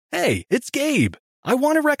Hey, it's Gabe. I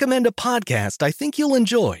want to recommend a podcast I think you'll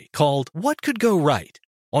enjoy called What Could Go Right.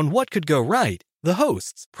 On What Could Go Right, the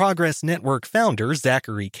hosts, Progress Network founder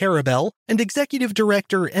Zachary Karabell and executive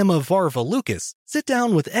director Emma Varva-Lucas, sit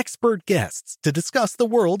down with expert guests to discuss the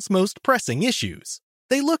world's most pressing issues.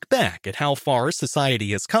 They look back at how far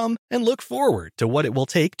society has come and look forward to what it will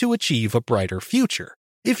take to achieve a brighter future.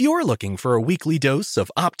 If you're looking for a weekly dose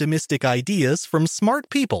of optimistic ideas from smart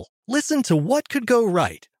people, listen to What Could Go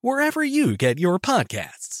Right wherever you get your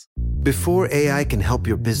podcasts. Before AI can help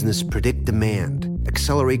your business predict demand,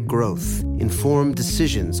 accelerate growth, inform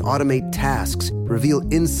decisions, automate tasks, reveal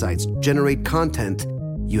insights, generate content,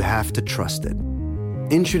 you have to trust it.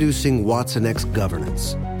 Introducing watsonx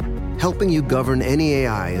Governance, helping you govern any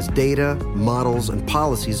AI as data, models, and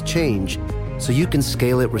policies change so you can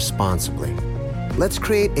scale it responsibly. Let's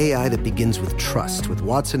create AI that begins with trust with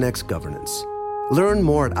watsonx Governance. Learn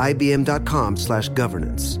more at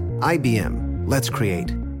ibm.com/governance. IBM. Let's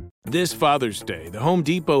create. This Father's Day, the Home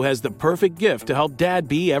Depot has the perfect gift to help Dad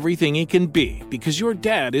be everything he can be, because your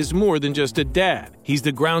dad is more than just a dad. He's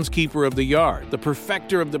the groundskeeper of the yard, the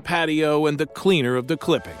perfecter of the patio, and the cleaner of the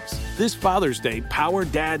clippings. This Father's Day, power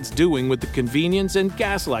Dad's doing with the convenience and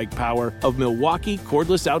gas-like power of Milwaukee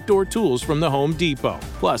cordless outdoor tools from the Home Depot.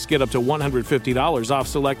 Plus, get up to $150 off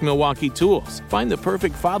select Milwaukee tools. Find the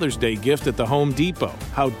perfect Father's Day gift at the Home Depot.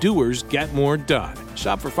 How doers get more done.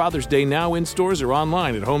 Shop for Father's Day now in stores or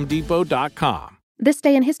online at homedepot.com. This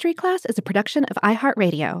Day in History Class is a production of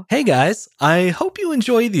iHeartRadio. Hey guys, I hope you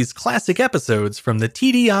enjoy these classic episodes from the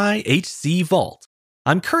TDI HC Vault.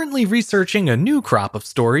 I'm currently researching a new crop of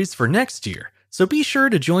stories for next year, so be sure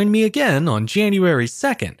to join me again on January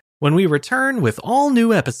 2nd when we return with all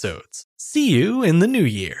new episodes. See you in the new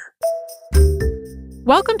year.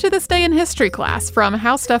 Welcome to This Day in History Class from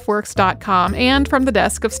HowStuffWorks.com and from the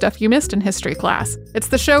desk of Stuff You Missed in History Class. It's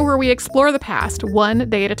the show where we explore the past one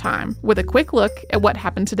day at a time with a quick look at what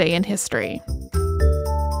happened today in history.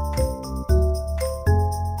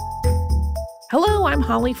 Hello, I'm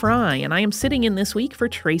Holly Fry, and I am sitting in this week for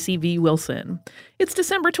Tracy V. Wilson. It's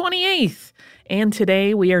December 28th, and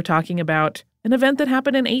today we are talking about an event that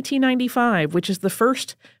happened in 1895, which is the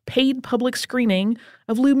first paid public screening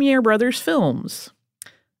of Lumiere Brothers films.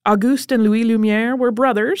 Auguste and Louis Lumiere were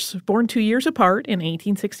brothers, born 2 years apart in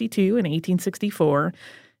 1862 and 1864,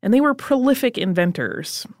 and they were prolific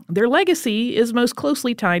inventors. Their legacy is most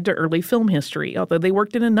closely tied to early film history, although they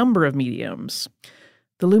worked in a number of mediums.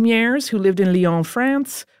 The Lumieres, who lived in Lyon,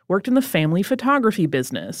 France, worked in the family photography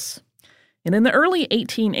business. And in the early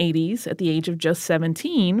 1880s, at the age of just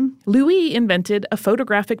 17, Louis invented a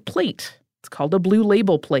photographic plate. It's called a blue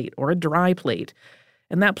label plate or a dry plate.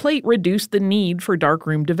 And that plate reduced the need for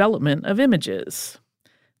darkroom development of images.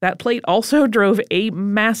 That plate also drove a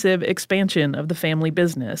massive expansion of the family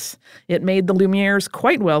business. It made the Lumieres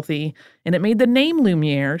quite wealthy, and it made the name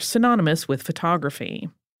Lumiere synonymous with photography.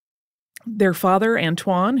 Their father,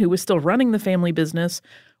 Antoine, who was still running the family business,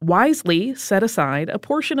 wisely set aside a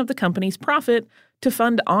portion of the company's profit to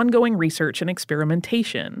fund ongoing research and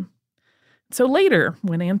experimentation. So later,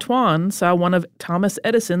 when Antoine saw one of Thomas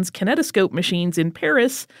Edison's kinetoscope machines in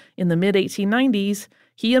Paris in the mid-1890s,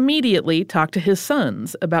 he immediately talked to his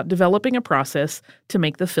sons about developing a process to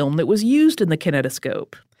make the film that was used in the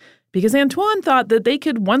kinetoscope. Because Antoine thought that they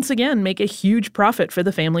could once again make a huge profit for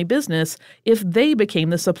the family business if they became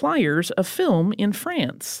the suppliers of film in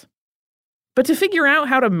France. But to figure out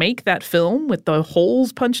how to make that film with the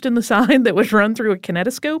holes punched in the side that would run through a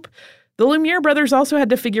kinetoscope, the Lumiere brothers also had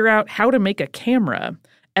to figure out how to make a camera,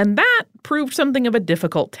 and that proved something of a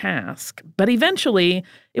difficult task. But eventually,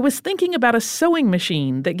 it was thinking about a sewing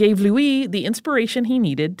machine that gave Louis the inspiration he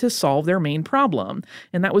needed to solve their main problem,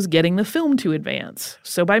 and that was getting the film to advance.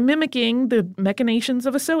 So by mimicking the machinations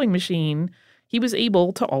of a sewing machine, he was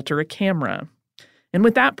able to alter a camera. And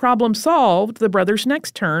with that problem solved, the brothers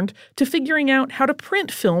next turned to figuring out how to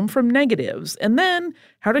print film from negatives, and then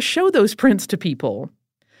how to show those prints to people.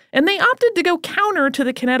 And they opted to go counter to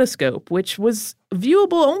the kinetoscope, which was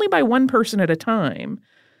viewable only by one person at a time.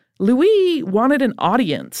 Louis wanted an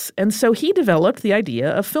audience, and so he developed the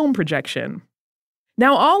idea of film projection.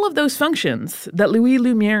 Now, all of those functions that Louis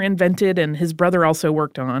Lumiere invented and his brother also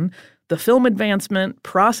worked on, the film advancement,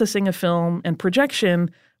 processing of film, and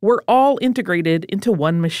projection, were all integrated into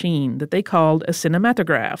one machine that they called a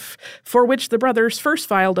cinematograph, for which the brothers first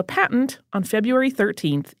filed a patent on February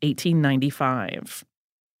 13th, 1895.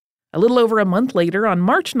 A little over a month later, on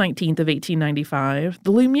March 19th of 1895,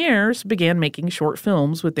 the Lumieres began making short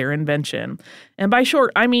films with their invention. And by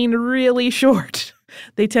short, I mean really short.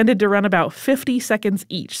 They tended to run about 50 seconds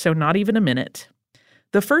each, so not even a minute.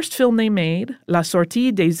 The first film they made, La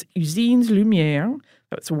Sortie des Usines Lumière,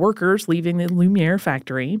 that's workers leaving the Lumière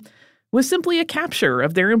factory, was simply a capture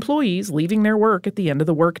of their employees leaving their work at the end of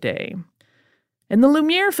the workday. And the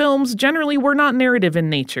Lumière films generally were not narrative in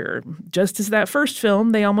nature. Just as that first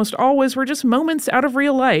film, they almost always were just moments out of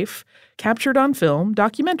real life, captured on film,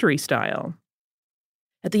 documentary style.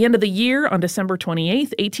 At the end of the year, on December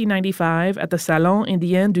 28, 1895, at the Salon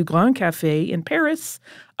Indien du Grand Café in Paris,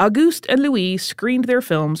 Auguste and Louis screened their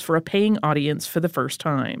films for a paying audience for the first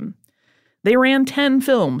time. They ran 10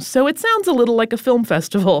 films, so it sounds a little like a film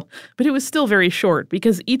festival, but it was still very short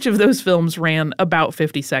because each of those films ran about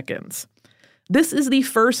 50 seconds. This is the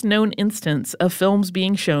first known instance of films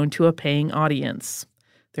being shown to a paying audience.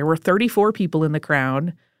 There were 34 people in the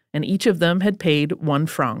crowd, and each of them had paid 1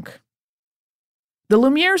 franc. The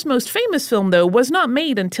Lumière's most famous film, though, was not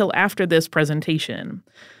made until after this presentation.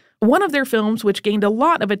 One of their films, which gained a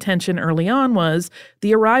lot of attention early on, was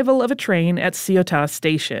The Arrival of a Train at Ciotat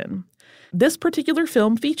Station. This particular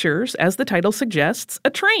film features, as the title suggests, a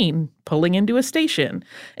train pulling into a station.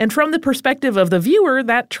 And from the perspective of the viewer,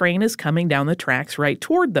 that train is coming down the tracks right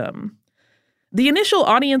toward them. The initial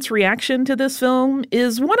audience reaction to this film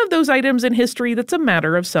is one of those items in history that's a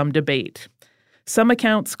matter of some debate. Some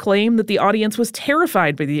accounts claim that the audience was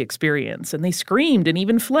terrified by the experience, and they screamed and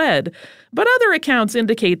even fled. But other accounts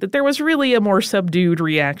indicate that there was really a more subdued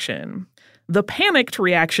reaction. The panicked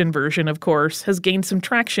reaction version, of course, has gained some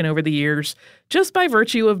traction over the years, just by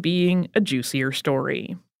virtue of being a juicier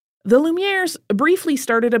story. The Lumières briefly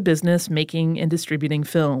started a business making and distributing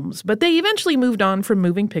films, but they eventually moved on from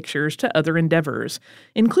moving pictures to other endeavors,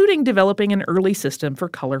 including developing an early system for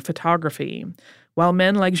color photography, while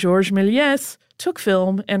men like Georges Méliès took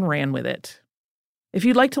film and ran with it. If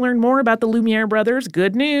you'd like to learn more about the Lumière brothers,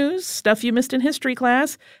 good news! Stuff You Missed in History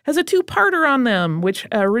Class has a 2-parter on them, which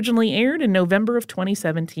originally aired in November of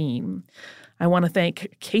 2017. I want to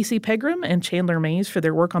thank Casey Pegram and Chandler Mays for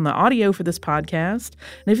their work on the audio for this podcast.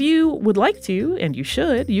 And if you would like to, and you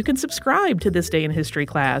should, you can subscribe to This Day in History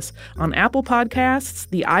Class on Apple Podcasts,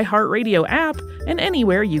 the iHeartRadio app, and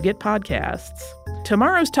anywhere you get podcasts.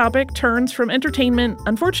 Tomorrow's topic turns from entertainment,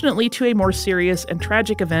 unfortunately, to a more serious and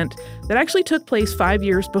tragic event that actually took place 5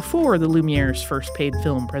 years before the Lumière's first paid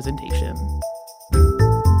film presentation.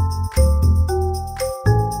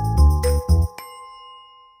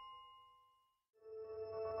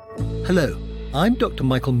 Hello, I'm Dr.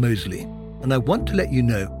 Michael Mosley, and I want to let you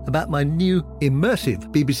know about my new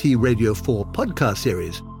immersive BBC Radio 4 podcast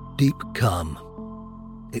series, Deep Calm.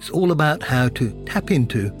 It's all about how to tap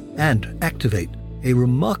into and activate a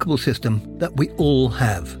remarkable system that we all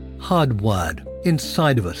have, hardwired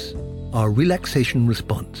inside of us, our relaxation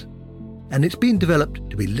response. And it's been developed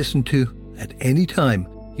to be listened to at any time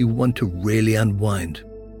you want to really unwind.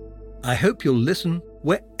 I hope you'll listen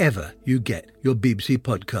wherever you get your BBC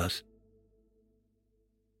podcasts.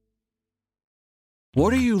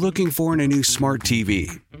 What are you looking for in a new smart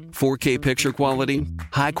TV? 4K picture quality?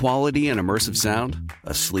 High quality and immersive sound?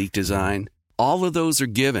 A sleek design? All of those are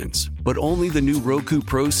givens, but only the new Roku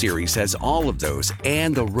Pro Series has all of those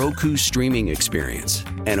and the Roku streaming experience,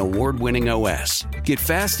 an award-winning OS. Get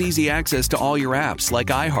fast, easy access to all your apps like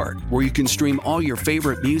iHeart, where you can stream all your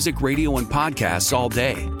favorite music, radio, and podcasts all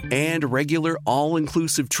day, and regular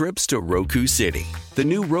all-inclusive trips to Roku City. The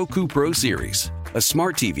new Roku Pro Series, a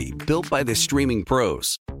smart TV built by the streaming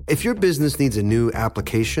pros. If your business needs a new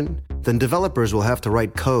application, then developers will have to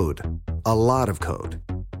write code, a lot of code.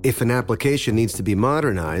 If an application needs to be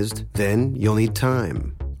modernized, then you'll need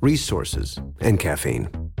time, resources, and caffeine.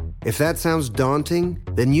 If that sounds daunting,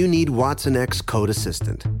 then you need watsonx Code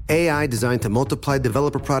Assistant, AI designed to multiply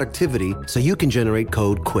developer productivity so you can generate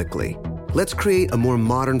code quickly. Let's create a more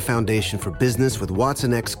modern foundation for business with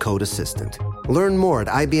watsonx Code Assistant. Learn more at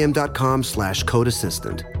ibm.com/code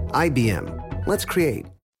assistant. IBM. Let's create.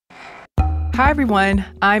 Hi, everyone.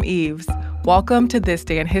 I'm Eves. Welcome to This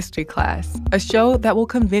Day in History Class, a show that will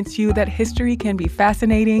convince you that history can be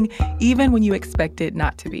fascinating even when you expect it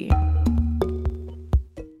not to be.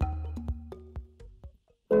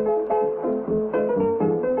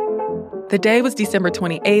 The day was December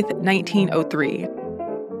 28th, 1903.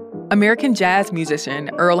 American jazz musician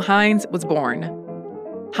Earl Hines was born.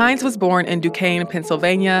 Hines was born in Duquesne,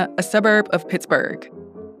 Pennsylvania, a suburb of Pittsburgh.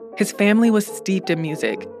 His family was steeped in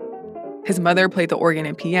music. His mother played the organ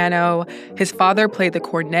and piano. His father played the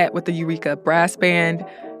cornet with the Eureka Brass Band.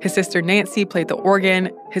 His sister Nancy played the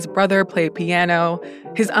organ. His brother played piano.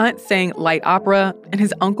 His aunt sang light opera, and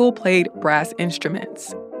his uncle played brass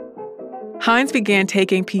instruments. Hines began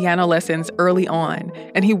taking piano lessons early on,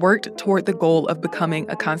 and he worked toward the goal of becoming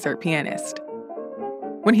a concert pianist.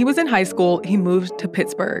 When he was in high school, he moved to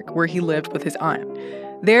Pittsburgh, where he lived with his aunt.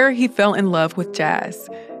 There, he fell in love with jazz.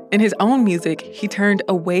 In his own music, he turned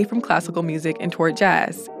away from classical music and toward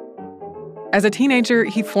jazz. As a teenager,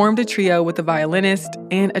 he formed a trio with a violinist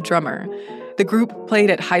and a drummer. The group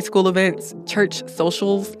played at high school events, church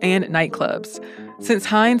socials, and nightclubs. Since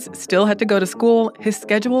Hines still had to go to school, his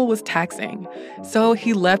schedule was taxing. So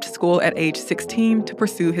he left school at age 16 to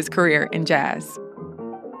pursue his career in jazz.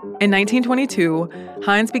 In 1922,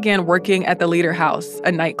 Hines began working at the Leader House,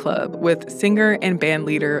 a nightclub, with singer and band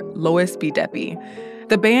leader Lois B. Deppie.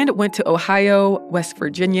 The band went to Ohio, West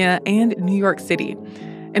Virginia, and New York City.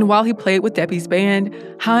 And while he played with Deppie's band,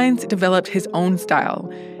 Hines developed his own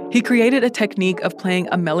style. He created a technique of playing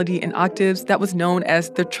a melody in octaves that was known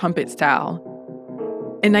as the trumpet style.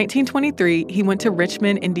 In 1923, he went to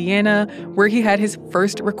Richmond, Indiana, where he had his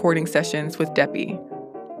first recording sessions with Deppie.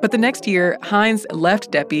 But the next year, Hines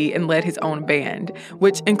left Deppie and led his own band,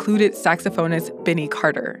 which included saxophonist Benny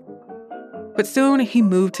Carter. But soon he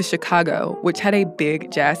moved to Chicago, which had a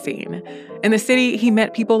big jazz scene. In the city, he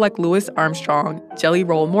met people like Louis Armstrong, Jelly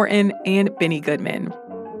Roll Morton, and Benny Goodman.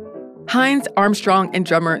 Hines, Armstrong, and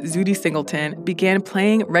drummer Zutty Singleton began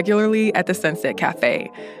playing regularly at the Sunset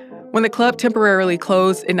Cafe. When the club temporarily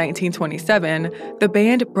closed in 1927, the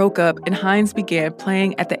band broke up and Hines began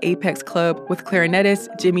playing at the Apex Club with clarinetist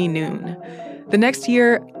Jimmy Noon. The next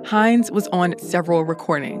year, Hines was on several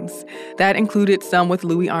recordings. That included some with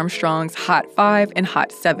Louis Armstrong's Hot 5 and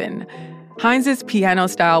Hot 7. Hines's piano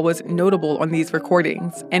style was notable on these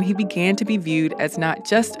recordings, and he began to be viewed as not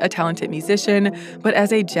just a talented musician, but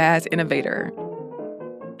as a jazz innovator.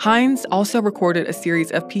 Hines also recorded a series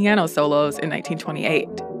of piano solos in 1928.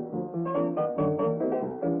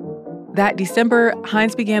 That December,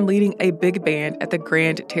 Hines began leading a big band at the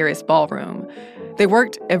Grand Terrace Ballroom. They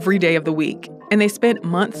worked every day of the week, and they spent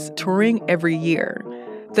months touring every year.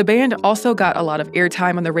 The band also got a lot of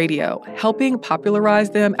airtime on the radio, helping popularize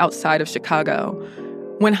them outside of Chicago.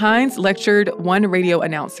 When Hines lectured one radio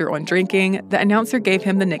announcer on drinking, the announcer gave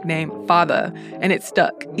him the nickname Father, and it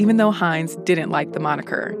stuck, even though Hines didn't like the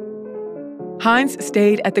moniker. Hines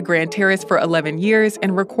stayed at the Grand Terrace for 11 years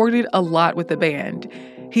and recorded a lot with the band.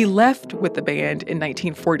 He left with the band in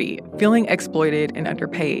 1940, feeling exploited and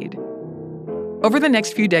underpaid. Over the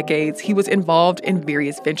next few decades, he was involved in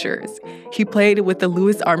various ventures. He played with the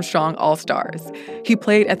Louis Armstrong All-Stars. He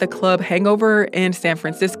played at the club Hangover in San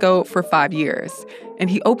Francisco for 5 years. And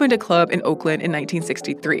he opened a club in Oakland in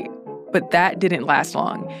 1963. But that didn't last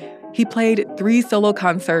long. He played 3 solo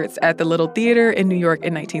concerts at the Little Theater in New York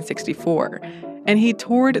in 1964. And he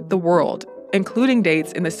toured the world, including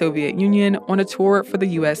dates in the Soviet Union on a tour for the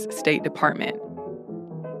U.S. State Department.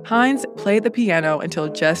 Hines played the piano until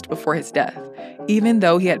just before his death, even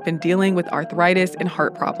though he had been dealing with arthritis and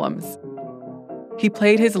heart problems. He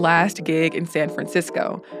played his last gig in San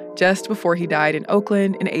Francisco, just before he died in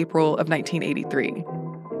Oakland in April of 1983.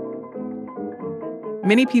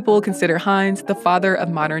 Many people consider Hines the father of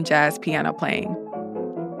modern jazz piano playing.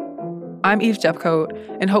 I'm Eve Jeffcoat,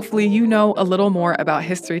 and hopefully you know a little more about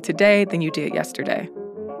history today than you did yesterday.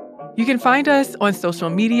 You can find us on social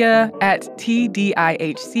media at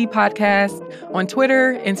TDIHC Podcast on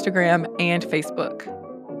Twitter, Instagram, and Facebook.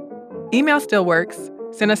 Email still works.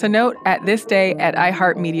 Send us a note at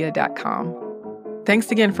thisday@iheartmedia.com.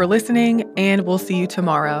 Thanks again for listening, and we'll see you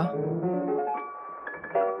tomorrow.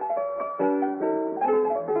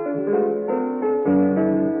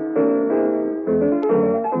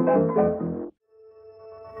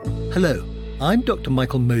 Hello, I'm Dr.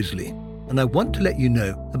 Michael Mosley, and I want to let you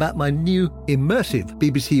know about my new immersive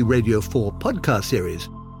BBC Radio 4 podcast series,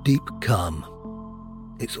 Deep Calm.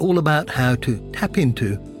 It's all about how to tap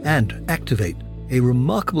into and activate a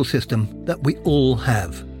remarkable system that we all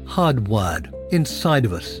have, hardwired inside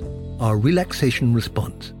of us, our relaxation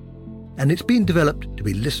response. And it's been developed to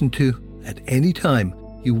be listened to at any time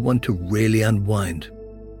you want to really unwind.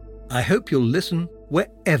 I hope you'll listen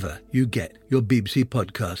wherever you get your BBC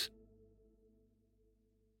podcasts.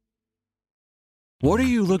 What are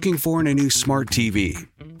you looking for in a new smart TV?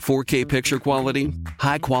 4K picture quality?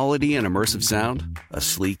 High quality and immersive sound? A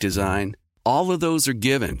sleek design? All of those are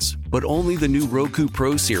givens, but only the new Roku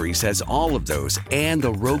Pro Series has all of those and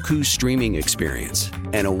the Roku streaming experience,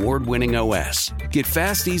 an award-winning OS. Get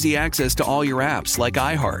fast, easy access to all your apps like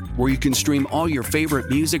iHeart, where you can stream all your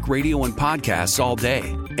favorite music, radio, and podcasts all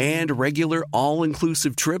day, and regular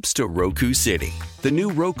all-inclusive trips to Roku City. The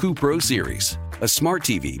new Roku Pro Series, a smart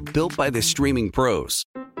TV built by the streaming pros.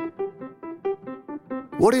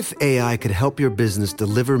 What if AI could help your business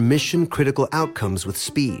deliver mission-critical outcomes with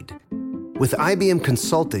speed? With IBM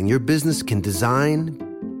Consulting, your business can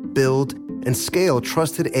design, build, and scale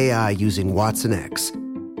trusted AI using Watson X,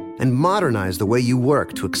 and modernize the way you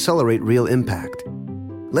work to accelerate real impact.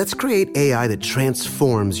 Let's create AI that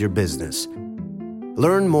transforms your business.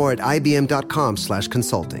 Learn more at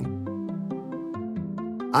ibm.com/consulting.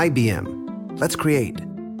 IBM. Let's create.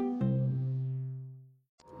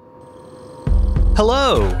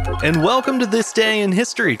 Hello, and welcome to This Day in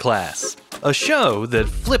History Class, a show that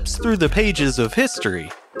flips through the pages of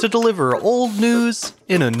history to deliver old news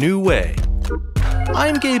in a new way.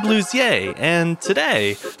 I'm Gabe Luzier, and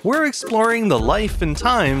today we're exploring the life and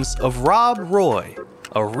times of Rob Roy,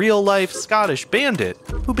 a real-life Scottish bandit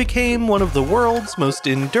who became one of the world's most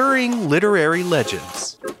enduring literary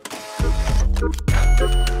legends.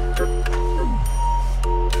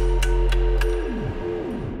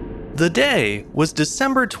 The day was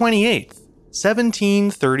December 28th,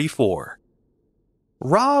 1734.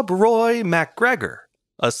 Rob Roy MacGregor,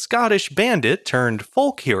 a Scottish bandit turned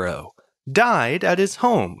folk hero, died at his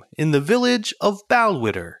home in the village of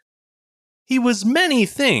Balwhidder. He was many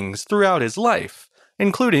things throughout his life,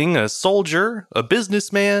 including a soldier, a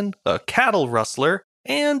businessman, a cattle rustler,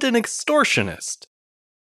 and an extortionist.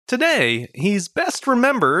 Today, he's best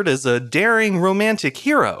remembered as a daring romantic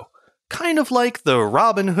hero, kind of like the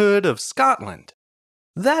Robin Hood of Scotland.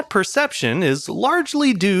 That perception is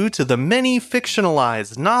largely due to the many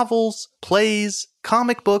fictionalized novels, plays,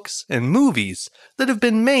 comic books, and movies that have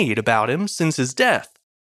been made about him since his death.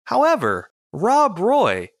 However, Rob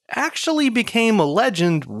Roy actually became a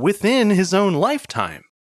legend within his own lifetime.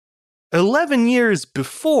 11 years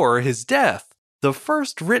before his death, the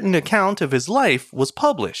first written account of his life was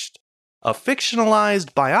published, a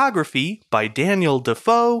fictionalized biography by Daniel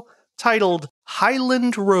Defoe titled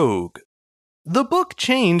Highland Rogue. The book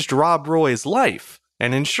changed Rob Roy's life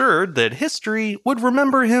and ensured that history would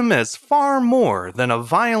remember him as far more than a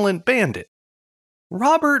violent bandit.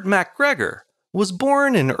 Robert MacGregor was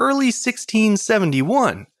born in early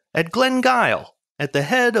 1671 at Glengyle, at the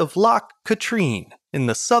head of Loch Katrine in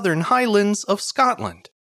the southern Highlands of Scotland.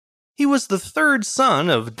 He was the third son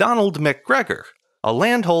of Donald MacGregor, a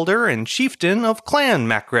landholder and chieftain of Clan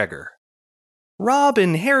MacGregor. Rob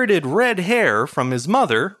inherited red hair from his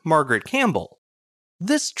mother, Margaret Campbell.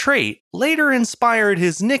 This trait later inspired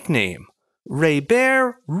his nickname,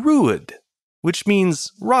 Robert Ruad, which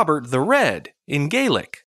means Robert the Red in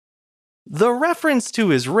Gaelic. The reference to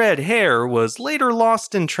his red hair was later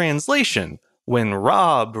lost in translation when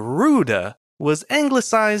Rob Ruda was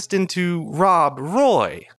anglicized into Rob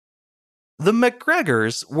Roy. The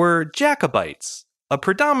MacGregors were Jacobites, a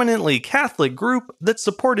predominantly Catholic group that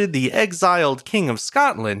supported the exiled King of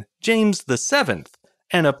Scotland, James VII,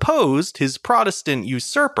 and opposed his Protestant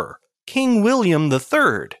usurper, King William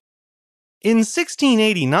III. In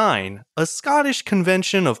 1689, a Scottish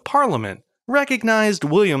Convention of Parliament recognized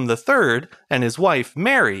William III and his wife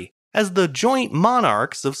Mary as the joint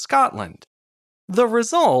monarchs of Scotland. The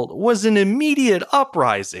result was an immediate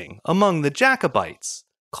uprising among the Jacobites,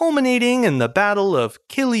 culminating in the Battle of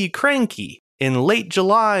Killiecrankie in late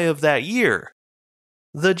July of that year.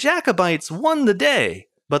 The Jacobites won the day,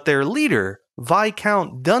 but their leader,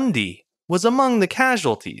 Viscount Dundee, was among the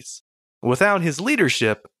casualties. Without his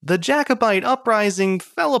leadership, the Jacobite uprising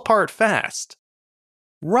fell apart fast.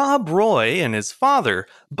 Rob Roy and his father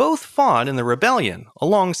both fought in the rebellion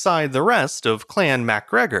alongside the rest of Clan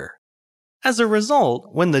MacGregor. As a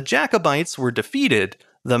result, when the Jacobites were defeated,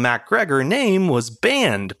 the MacGregor name was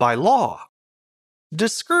banned by law.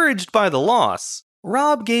 Discouraged by the loss,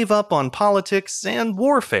 Rob gave up on politics and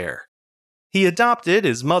warfare. He adopted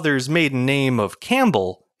his mother's maiden name of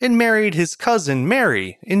Campbell and married his cousin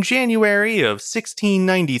Mary in January of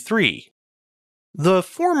 1693. The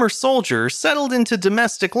former soldier settled into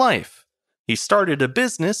domestic life. He started a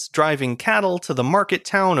business driving cattle to the market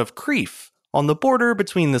town of Crieff on the border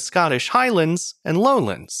between the Scottish Highlands and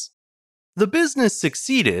Lowlands. The business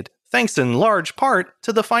succeeded thanks in large part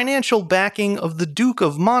to the financial backing of the Duke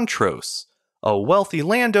of Montrose, a wealthy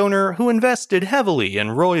landowner who invested heavily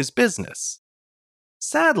in Roy's business.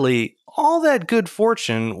 Sadly, all that good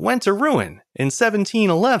fortune went to ruin in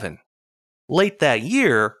 1711. Late that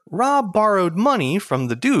year, Rob borrowed money from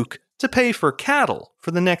the Duke to pay for cattle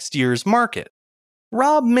for the next year's market.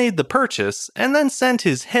 Rob made the purchase and then sent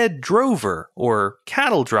his head drover, or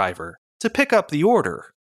cattle driver, to pick up the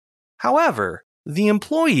order. However, the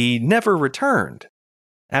employee never returned.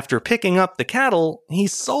 After picking up the cattle, he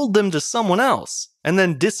sold them to someone else and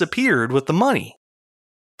then disappeared with the money.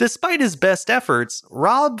 Despite his best efforts,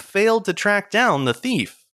 Rob failed to track down the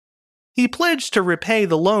thief. He pledged to repay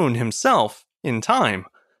the loan himself, in time,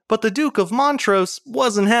 but the Duke of Montrose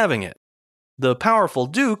wasn't having it. The powerful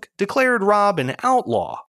Duke declared Rob an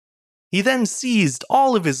outlaw. He then seized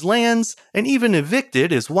all of his lands and even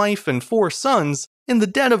evicted his wife and 4 sons in the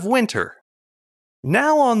dead of winter.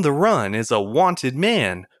 Now on the run as a wanted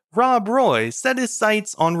man, Rob Roy set his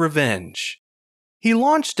sights on revenge. He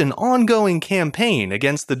launched an ongoing campaign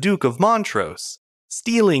against the Duke of Montrose,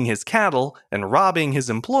 stealing his cattle and robbing his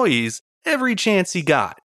employees every chance he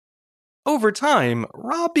got. Over time,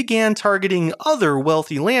 Rob began targeting other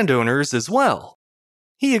wealthy landowners as well.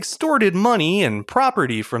 He extorted money and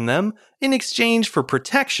property from them in exchange for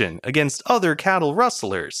protection against other cattle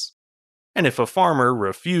rustlers. And if a farmer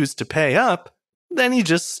refused to pay up, then he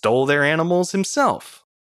just stole their animals himself.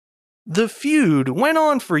 The feud went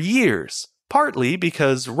on for years, partly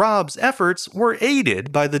because Rob's efforts were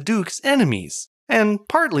aided by the Duke's enemies, and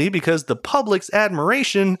partly because the public's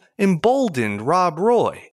admiration emboldened Rob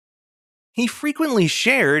Roy. He frequently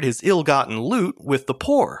shared his ill-gotten loot with the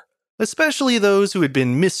poor, especially those who had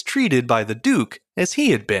been mistreated by the Duke as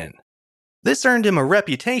he had been. This earned him a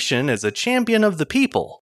reputation as a champion of the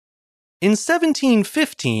people. In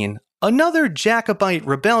 1715, another Jacobite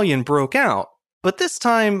rebellion broke out, but this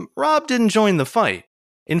time Rob didn't join the fight.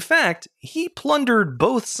 In fact, he plundered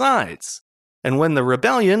both sides, and when the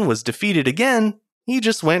rebellion was defeated again, he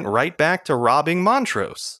just went right back to robbing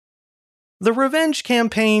Montrose. The revenge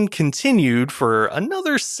campaign continued for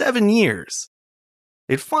another 7 years.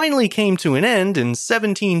 It finally came to an end in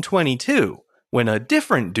 1722, when a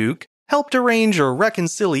different duke helped arrange a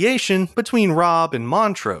reconciliation between Rob and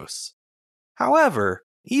Montrose. However,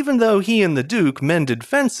 even though he and the Duke mended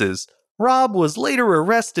fences, Rob was later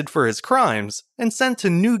arrested for his crimes and sent to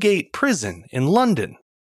Newgate Prison in London.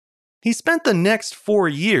 He spent the next 4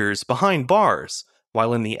 years behind bars,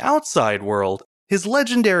 while in the outside world, his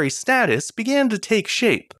legendary status began to take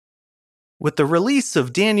shape. With the release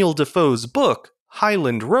of Daniel Defoe's book,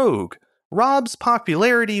 Highland Rogue, Rob's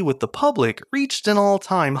popularity with the public reached an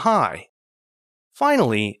all-time high.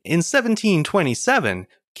 Finally, in 1727,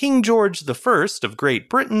 King George I of Great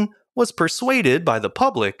Britain was persuaded by the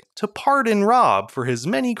public to pardon Rob for his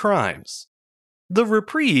many crimes. The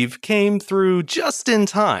reprieve came through just in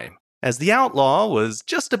time, as the outlaw was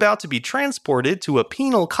just about to be transported to a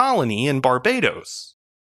penal colony in Barbados.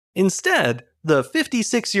 Instead, the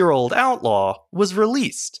 56-year-old outlaw was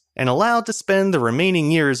released and allowed to spend the remaining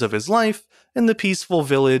years of his life in the peaceful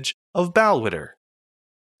village of Balwydder.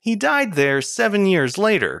 He died there 7 years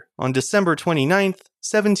later, on December 29,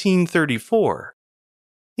 1734.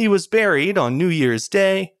 He was buried on New Year's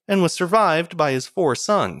Day and was survived by his 4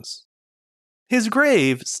 sons. His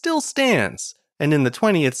grave still stands, and in the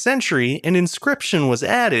 20th century an inscription was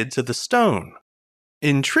added to the stone.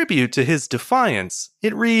 In tribute to his defiance,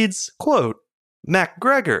 it reads, quote,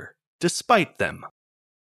 "MacGregor, despite them."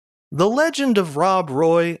 The legend of Rob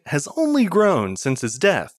Roy has only grown since his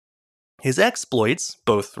death. His exploits,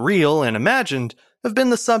 both real and imagined, have been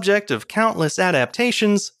the subject of countless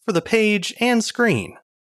adaptations for the page and screen.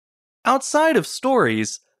 Outside of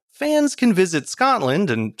stories, fans can visit Scotland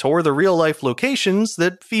and tour the real-life locations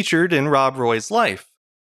that featured in Rob Roy's life.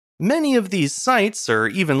 Many of these sites are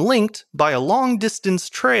even linked by a long-distance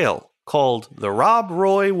trail called the Rob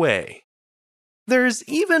Roy Way. There's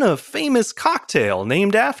even a famous cocktail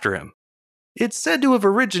named after him. It's said to have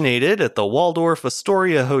originated at the Waldorf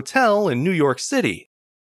Astoria Hotel in New York City.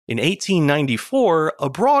 In 1894, a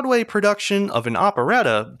Broadway production of an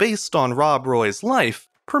operetta based on Rob Roy's life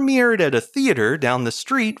premiered at a theater down the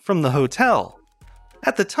street from the hotel.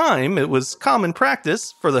 At the time, it was common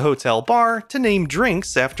practice for the hotel bar to name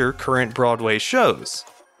drinks after current Broadway shows.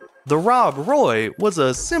 The Rob Roy was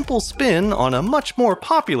a simple spin on a much more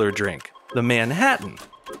popular drink, the Manhattan.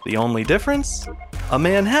 The only difference? A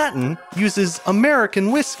Manhattan uses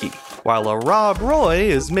American whiskey, while a Rob Roy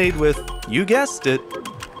is made with, you guessed it,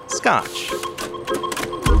 Scotch.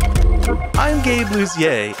 I'm Gabe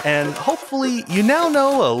Luzier, and hopefully you now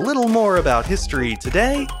know a little more about history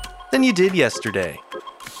today than you did yesterday.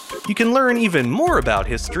 You can learn even more about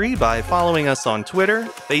history by following us on Twitter,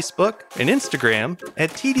 Facebook, and Instagram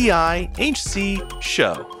at TDIHC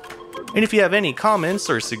Show. And if you have any comments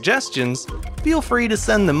or suggestions, feel free to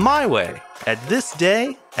send them my way at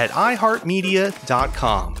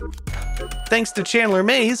thisday@iheartmedia.com. Thanks to Chandler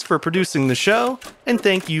Mays for producing the show, and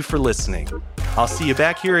thank you for listening. I'll see you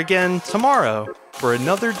back here again tomorrow for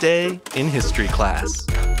another day in history class.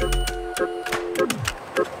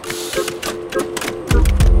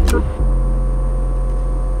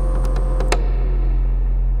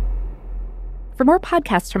 For more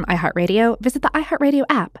podcasts from iHeartRadio, visit the iHeartRadio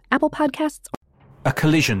app, Apple Podcasts, A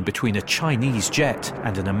collision between a Chinese jet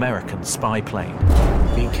and an American spy plane.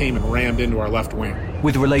 He came and rammed into our left wing.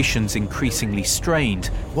 With relations increasingly strained,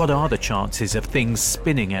 what are the chances of things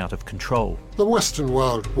spinning out of control? The Western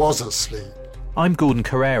world was asleep. I'm Gordon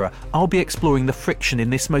Carrera. I'll be exploring the friction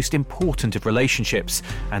in this most important of relationships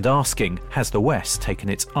and asking, has the West taken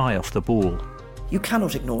its eye off the ball? You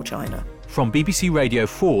cannot ignore China. From BBC Radio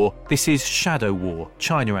 4, this is Shadow War,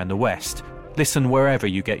 China and the West. Listen wherever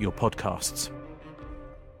you get your podcasts.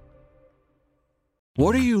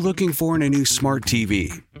 What are you looking for in a new smart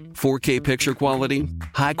TV? 4K picture quality?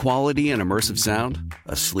 High quality and immersive sound?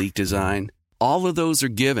 A sleek design? All of those are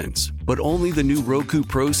givens, but only the new Roku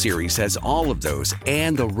Pro Series has all of those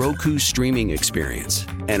and the Roku streaming experience,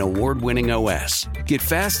 an award-winning OS. Get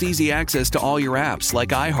fast, easy access to all your apps like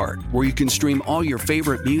iHeart, where you can stream all your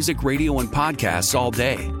favorite music, radio, and podcasts all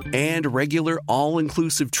day, and regular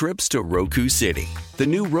all-inclusive trips to Roku City. The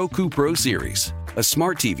new Roku Pro Series, a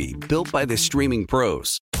smart TV built by the streaming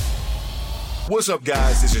pros. What's up,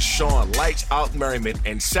 guys? This is Sean Lights Out Merriman,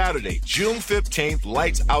 and Saturday, June 15th,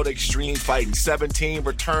 Lights Out Extreme Fighting 17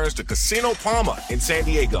 returns to Casino Palma in San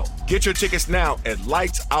Diego. Get your tickets now at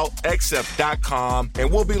lightsoutxf.com,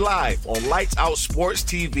 and we'll be live on Lights Out Sports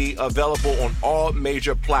TV, available on all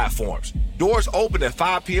major platforms. Doors open at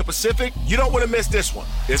 5 p.m. Pacific. You don't want to miss this one.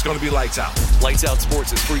 It's going to be Lights Out. Lights Out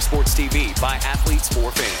Sports is free sports TV by athletes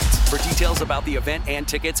for fans. For details about the event and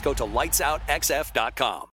tickets, go to lightsoutxf.com.